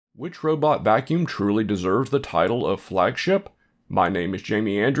Which robot vacuum truly deserves the title of flagship? My name is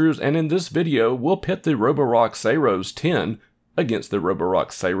Jamie Andrews, and in this video we'll pit the Roborock Saros 10 against the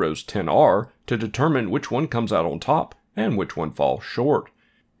Roborock Saros 10R to determine which one comes out on top and which one falls short.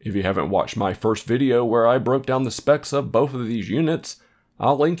 If you haven't watched my first video where I broke down the specs of both of these units,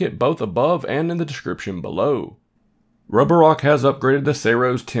 I'll link it both above and in the description below. Roborock has upgraded the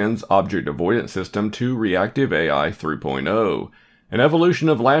Saros 10's object avoidance system to Reactive AI 3.0. An evolution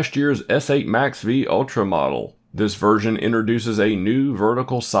of last year's S9 MaxV Ultra model. This version introduces a new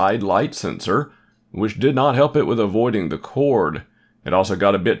vertical side light sensor, which did not help it with avoiding the cord. It also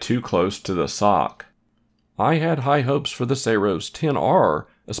got a bit too close to the sock. I had high hopes for the Saros 10R,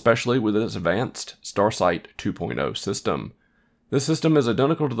 especially with its advanced Starsight 2.0 system. This system is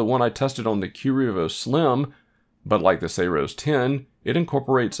identical to the one I tested on the Qrevo Slim, but like the Saros 10, it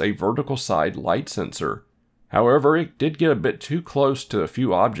incorporates a vertical side light sensor. However, it did get a bit too close to a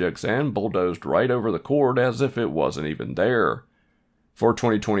few objects and bulldozed right over the cord as if it wasn't even there. For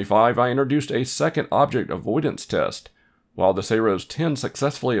 2025, I introduced a second object avoidance test. While the Saros 10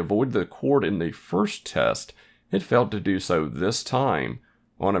 successfully avoided the cord in the first test, it failed to do so this time.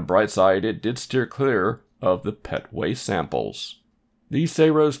 On a bright side, it did steer clear of the pet waste samples. The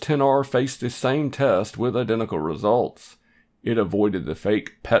Saros 10R faced the same test with identical results. It avoided the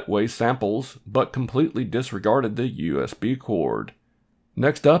fake pet waste samples, but completely disregarded the USB cord.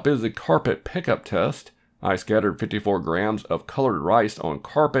 Next up is the carpet pickup test. I scattered 54 grams of colored rice on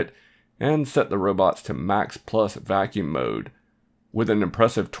carpet and set the robots to max plus vacuum mode. With an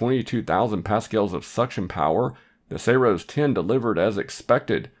impressive 22,000 pascals of suction power, the Saros 10 delivered as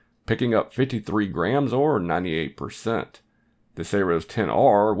expected, picking up 53 grams or 98%. The Saros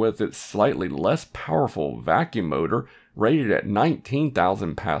 10R, with its slightly less powerful vacuum motor, rated at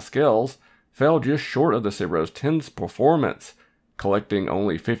 19,000 pascals, fell just short of the Saros 10's performance, collecting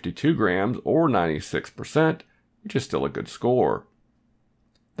only 52 grams or 96%, which is still a good score.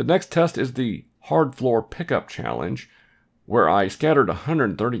 The next test is the hard floor pickup challenge, where I scattered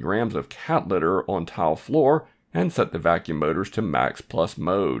 130 grams of cat litter on tile floor and set the vacuum motors to max plus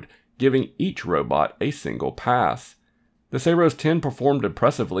mode, giving each robot a single pass. The Saros 10 performed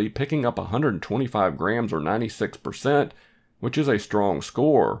impressively, picking up 125 grams or 96%, which is a strong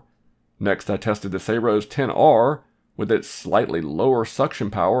score. Next, I tested the Saros 10R. With its slightly lower suction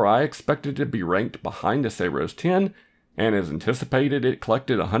power, I expected it to be ranked behind the Saros 10, and as anticipated, it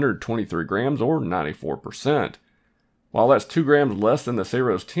collected 123 grams or 94%. While that's 2 grams less than the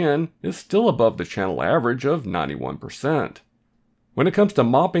Saros 10, it's still above the channel average of 91%. When it comes to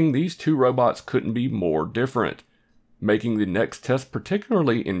mopping, these two robots couldn't be more different, making the next test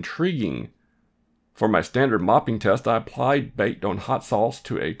particularly intriguing. For my standard mopping test, I applied baked on hot sauce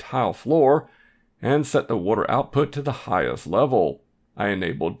to a tile floor and set the water output to the highest level. I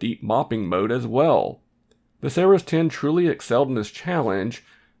enabled deep mopping mode as well. The Saros 10 truly excelled in this challenge,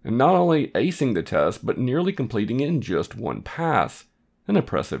 and not only acing the test, but nearly completing it in just one pass, an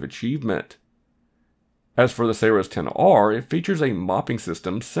impressive achievement. As for the Saros 10R, it features a mopping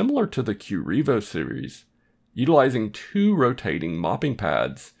system similar to the Qrevo series, utilizing 2 rotating mopping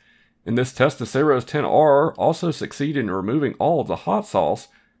pads. In this test, the Saros 10R also succeeded in removing all of the hot sauce.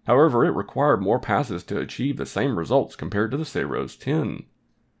 However, it required more passes to achieve the same results compared to the Saros 10.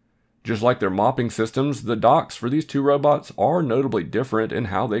 Just like their mopping systems, the docks for these two robots are notably different in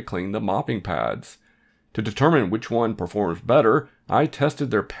how they clean the mopping pads. To determine which one performs better, I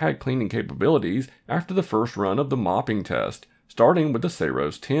tested their pad cleaning capabilities after the first run of the mopping test, starting with the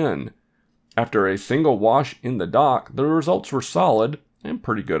Saros 10. After a single wash in the dock, the results were solid and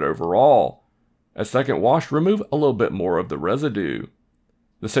pretty good overall. A second wash removed a little bit more of the residue.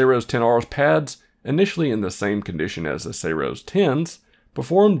 The Saros 10R's pads, initially in the same condition as the Saros 10's,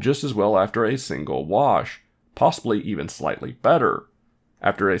 performed just as well after a single wash, possibly even slightly better.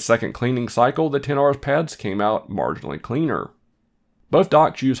 After a second cleaning cycle, the 10R's pads came out marginally cleaner. Both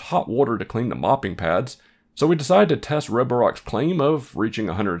docks use hot water to clean the mopping pads, so we decided to test Roborock's claim of reaching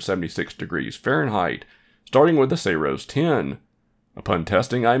 176 degrees Fahrenheit, starting with the Saros 10. Upon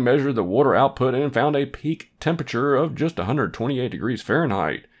testing, I measured the water output and found a peak temperature of just 128 degrees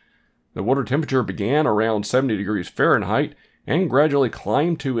Fahrenheit. The water temperature began around 70 degrees Fahrenheit and gradually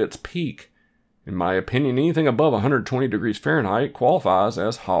climbed to its peak. In my opinion, anything above 120 degrees Fahrenheit qualifies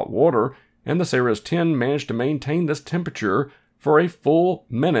as hot water, and the Saros 10 managed to maintain this temperature for a full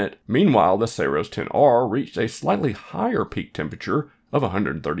minute. Meanwhile, the Saros 10R reached a slightly higher peak temperature of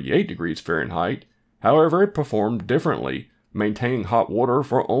 138 degrees Fahrenheit. However, it performed differently, maintaining hot water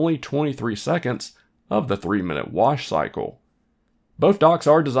for only 23 seconds of the 3-minute wash cycle. Both docks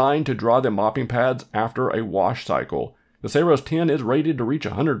are designed to dry the mopping pads after a wash cycle, The Saros 10 is rated to reach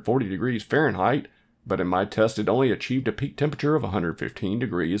 140 degrees Fahrenheit, but in my test it only achieved a peak temperature of 115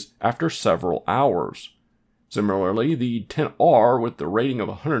 degrees after several hours. Similarly, the 10R with the rating of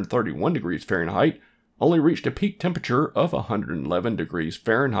 131 degrees Fahrenheit only reached a peak temperature of 111 degrees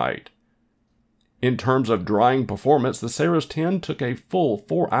Fahrenheit. In terms of drying performance, the Saros 10 took a full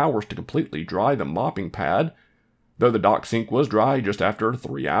 4 hours to completely dry the mopping pad, though the dock sink was dry just after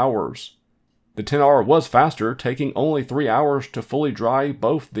 3 hours. The 10R was faster, taking only 3 hours to fully dry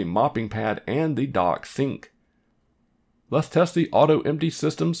both the mopping pad and the dock sink. Let's test the auto-empty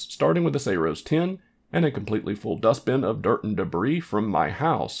systems, starting with the Saros 10 and a completely full dustbin of dirt and debris from my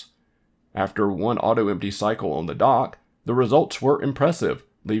house. After one auto-empty cycle on the dock, the results were impressive,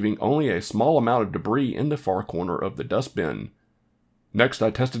 leaving only a small amount of debris in the far corner of the dustbin. Next, I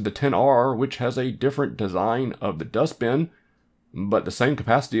tested the 10R, which has a different design of the dustbin, but the same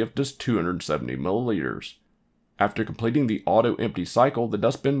capacity of just 270 milliliters. After completing the auto-empty cycle, the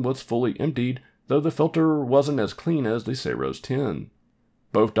dustbin was fully emptied, though the filter wasn't as clean as the Saros 10.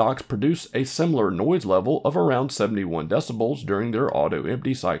 Both docks produce a similar noise level of around 71 decibels during their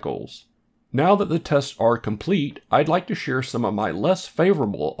auto-empty cycles. Now that the tests are complete, I'd like to share some of my less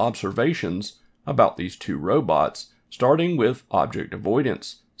favorable observations about these two robots, starting with object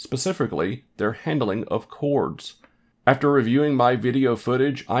avoidance, specifically their handling of cords. After reviewing my video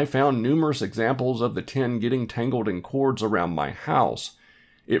footage, I found numerous examples of the 10 getting tangled in cords around my house.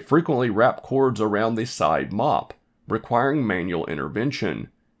 It frequently wrapped cords around the side mop, requiring manual intervention.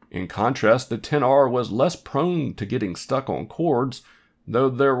 In contrast, the 10R was less prone to getting stuck on cords, though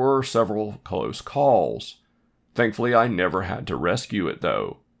there were several close calls. Thankfully, I never had to rescue it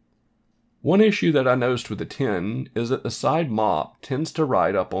though. One issue that I noticed with the 10 is that the side mop tends to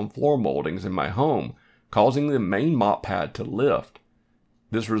ride up on floor moldings in my home, causing the main mop pad to lift.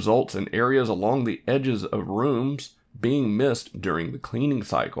 This results in areas along the edges of rooms being missed during the cleaning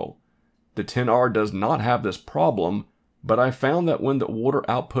cycle. The 10R does not have this problem, but I found that when the water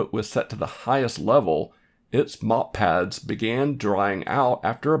output was set to the highest level, its mop pads began drying out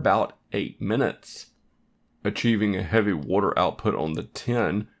after about 8 minutes. Achieving a heavy water output on the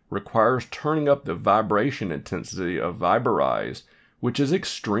 10 requires turning up the vibration intensity of Viberize, which is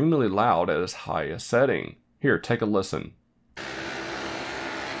extremely loud at its highest setting. Here, take a listen.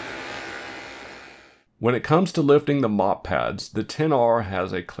 When it comes to lifting the mop pads, the 10R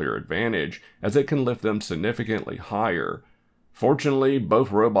has a clear advantage, as it can lift them significantly higher. Fortunately,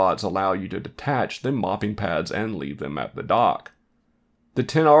 both robots allow you to detach the mopping pads and leave them at the dock. The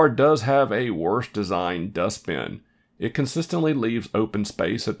 10R does have a worse designed dustbin. It consistently leaves open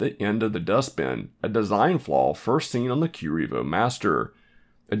space at the end of the dustbin, a design flaw first seen on the Qrevo Master.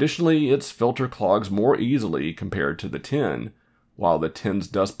 Additionally, its filter clogs more easily compared to the 10. While the 10's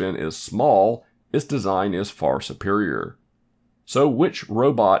dustbin is small, its design is far superior. So which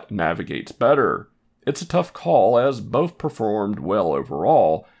robot navigates better? It's a tough call, as both performed well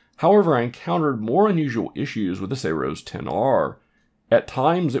overall. However, I encountered more unusual issues with the Saros 10R. At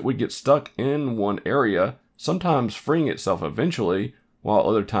times it would get stuck in one area, sometimes freeing itself eventually, while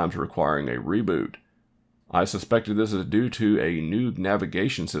other times requiring a reboot. I suspected this is due to a new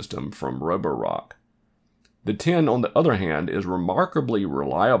navigation system from Roborock. The 10, on the other hand, is remarkably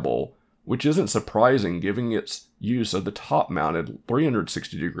reliable, which isn't surprising given its use of the top-mounted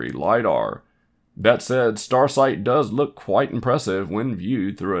 360-degree LiDAR. That said, Starsight does look quite impressive when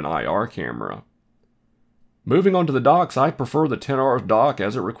viewed through an IR camera. Moving on to the docks, I prefer the 10R's dock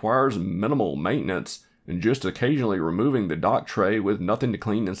as it requires minimal maintenance, and just occasionally removing the dock tray with nothing to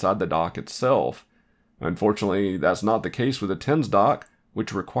clean inside the dock itself. Unfortunately, that's not the case with the 10's dock,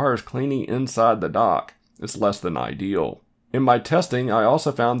 which requires cleaning inside the dock. It's less than ideal. In my testing, I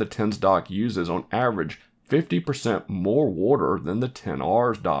also found the 10's dock uses on average 50% more water than the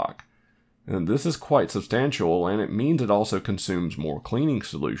 10R's dock. And this is quite substantial, and it means it also consumes more cleaning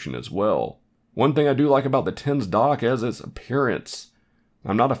solution as well. One thing I do like about the 10's dock is its appearance.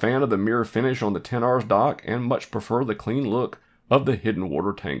 I'm not a fan of the mirror finish on the 10R's dock, and much prefer the clean look of the hidden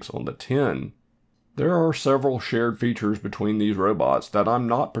water tanks on the 10. There are several shared features between these robots that I'm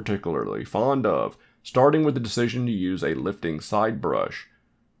not particularly fond of, starting with the decision to use a lifting side brush.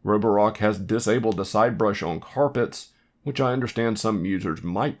 Roborock has disabled the side brush on carpets, which I understand some users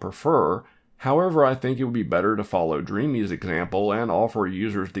might prefer. However, I think it would be better to follow Dreamy's example and offer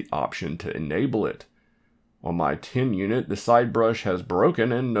users the option to enable it. On my 10 unit, the side brush has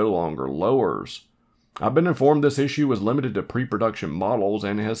broken and no longer lowers. I've been informed this issue was limited to pre-production models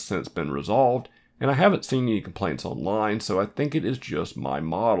and has since been resolved, and I haven't seen any complaints online, so I think it is just my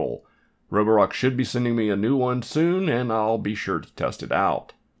model. Roborock should be sending me a new one soon, and I'll be sure to test it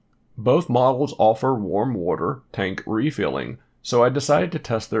out. Both models offer warm water tank refilling, so I decided to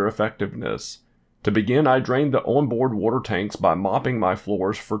test their effectiveness. To begin, I drained the onboard water tanks by mopping my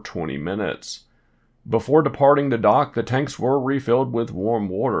floors for 20 minutes. Before departing the dock, the tanks were refilled with warm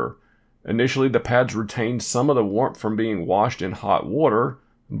water. Initially, the pads retained some of the warmth from being washed in hot water,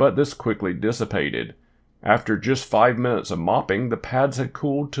 but this quickly dissipated. After just 5 minutes of mopping, the pads had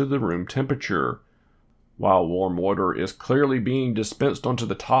cooled to the room temperature. While warm water is clearly being dispensed onto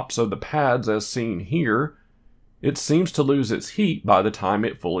the tops of the pads as seen here, it seems to lose its heat by the time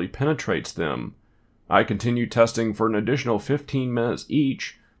it fully penetrates them. I continued testing for an additional 15 minutes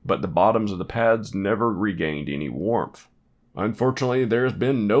each, but the bottoms of the pads never regained any warmth. Unfortunately, there has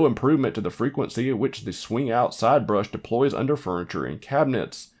been no improvement to the frequency at which the swing-out side brush deploys under furniture and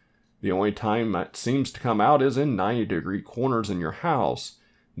cabinets. The only time it seems to come out is in 90-degree corners in your house.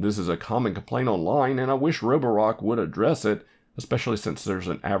 This is a common complaint online, and I wish Roborock would address it, especially since there's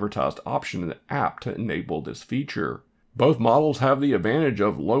an advertised option in the app to enable this feature. Both models have the advantage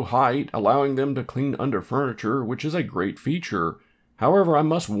of low height, allowing them to clean under furniture, which is a great feature. However, I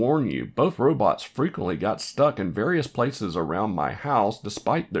must warn you, both robots frequently got stuck in various places around my house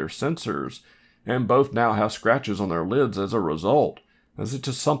despite their sensors, and both now have scratches on their lids as a result, as it's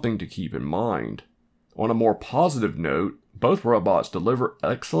just something to keep in mind. On a more positive note, both robots deliver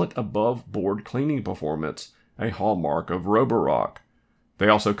excellent above-board cleaning performance, a hallmark of Roborock. They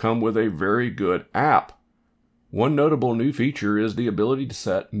also come with a very good app. One notable new feature is the ability to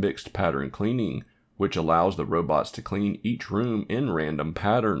set mixed pattern cleaning, which allows the robots to clean each room in random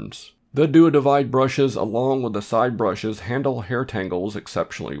patterns. The Duo-Divide brushes along with the side brushes handle hair tangles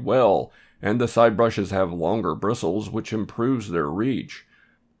exceptionally well, and the side brushes have longer bristles which improves their reach.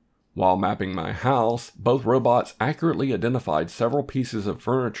 While mapping my house, both robots accurately identified several pieces of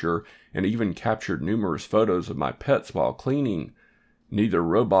furniture and even captured numerous photos of my pets while cleaning. Neither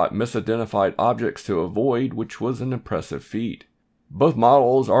robot misidentified objects to avoid, which was an impressive feat. Both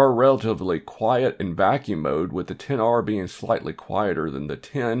models are relatively quiet in vacuum mode, with the 10R being slightly quieter than the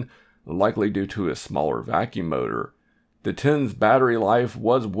 10, likely due to a smaller vacuum motor. The 10's battery life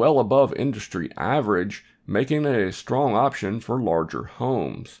was well above industry average, making it a strong option for larger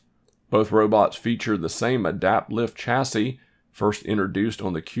homes. Both robots feature the same Adapt Lift chassis, first introduced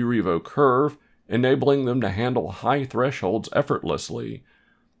on the Qrevo Curv, enabling them to handle high thresholds effortlessly.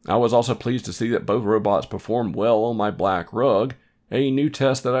 I was also pleased to see that both robots performed well on my black rug, a new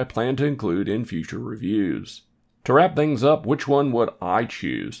test that I plan to include in future reviews. To wrap things up, which one would I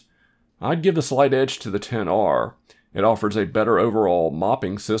choose? I'd give the slight edge to the 10R. It offers a better overall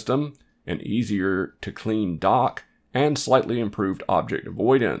mopping system, an easier to clean dock, and slightly improved object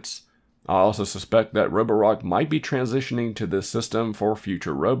avoidance. I also suspect that Roborock might be transitioning to this system for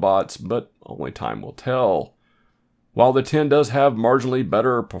future robots, but only time will tell. While the 10 does have marginally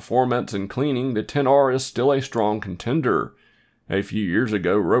better performance in cleaning, the 10R is still a strong contender. A few years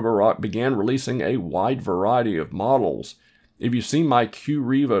ago, Roborock began releasing a wide variety of models. If you've seen my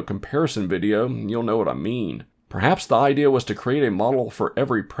Qrevo comparison video, you'll know what I mean. Perhaps the idea was to create a model for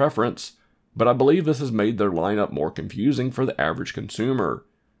every preference, but I believe this has made their lineup more confusing for the average consumer.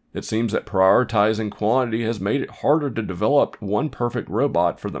 It seems that prioritizing quantity has made it harder to develop one perfect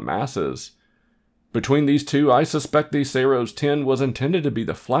robot for the masses. Between these two, I suspect the Saros 10 was intended to be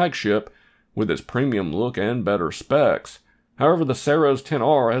the flagship with its premium look and better specs. However, the Saros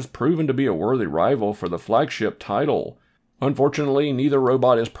 10R has proven to be a worthy rival for the flagship title. Unfortunately, neither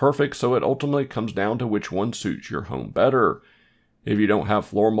robot is perfect, so it ultimately comes down to which one suits your home better. If you don't have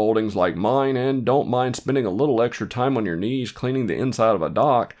floor moldings like mine and don't mind spending a little extra time on your knees cleaning the inside of a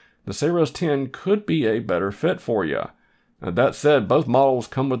dock, the Saros 10 could be a better fit for you. That said, both models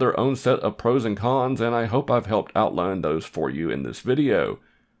come with their own set of pros and cons, and I hope I've helped outline those for you in this video.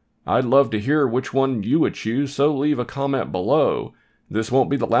 I'd love to hear which one you would choose, so leave a comment below. This won't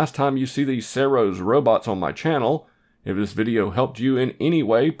be the last time you see these Saros robots on my channel. If this video helped you in any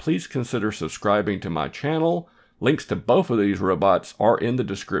way, please consider subscribing to my channel. Links to both of these robots are in the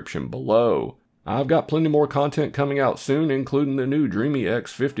description below. I've got plenty more content coming out soon, including the new Dreamy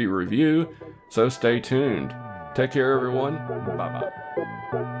X50 review, so stay tuned. Take care, everyone. Bye-bye.